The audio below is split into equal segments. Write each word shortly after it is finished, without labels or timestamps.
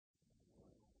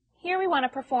Here we want to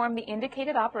perform the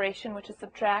indicated operation, which is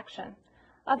subtraction,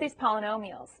 of these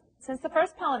polynomials. Since the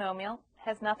first polynomial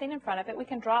has nothing in front of it, we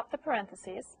can drop the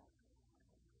parentheses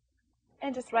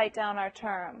and just write down our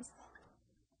terms.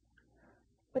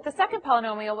 With the second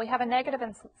polynomial, we have a negative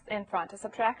in front, a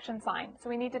subtraction sign, so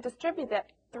we need to distribute that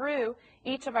through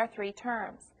each of our three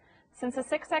terms. Since the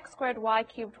 6x squared y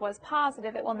cubed was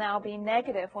positive, it will now be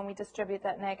negative when we distribute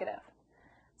that negative.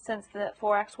 Since the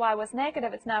 4xy was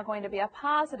negative, it's now going to be a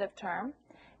positive term.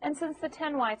 And since the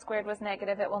 10y squared was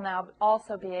negative, it will now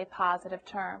also be a positive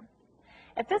term.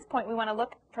 At this point, we want to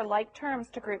look for like terms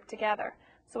to group together.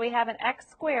 So we have an x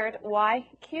squared y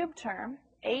cubed term,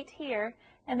 8 here,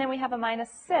 and then we have a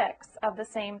minus 6 of the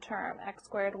same term, x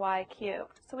squared y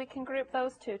cubed. So we can group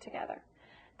those two together.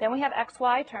 Then we have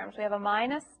xy terms. We have a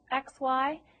minus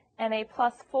xy and a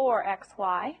plus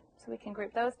 4xy, so we can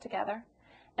group those together.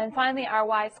 And finally, our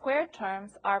y squared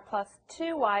terms are plus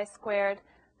 2y squared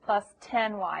plus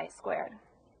 10y squared.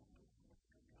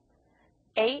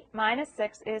 8 minus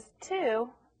 6 is 2x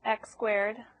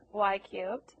squared y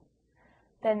cubed.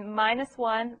 Then minus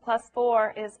 1 plus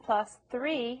 4 is plus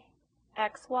 3xy.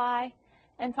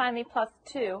 And finally, plus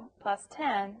 2 plus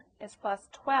 10 is plus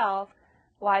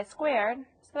 12y squared.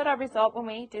 So that our result, when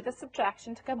we do the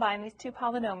subtraction to combine these two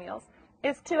polynomials,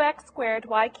 is 2x squared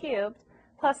y cubed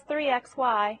plus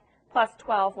 3xy plus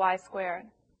 12y squared.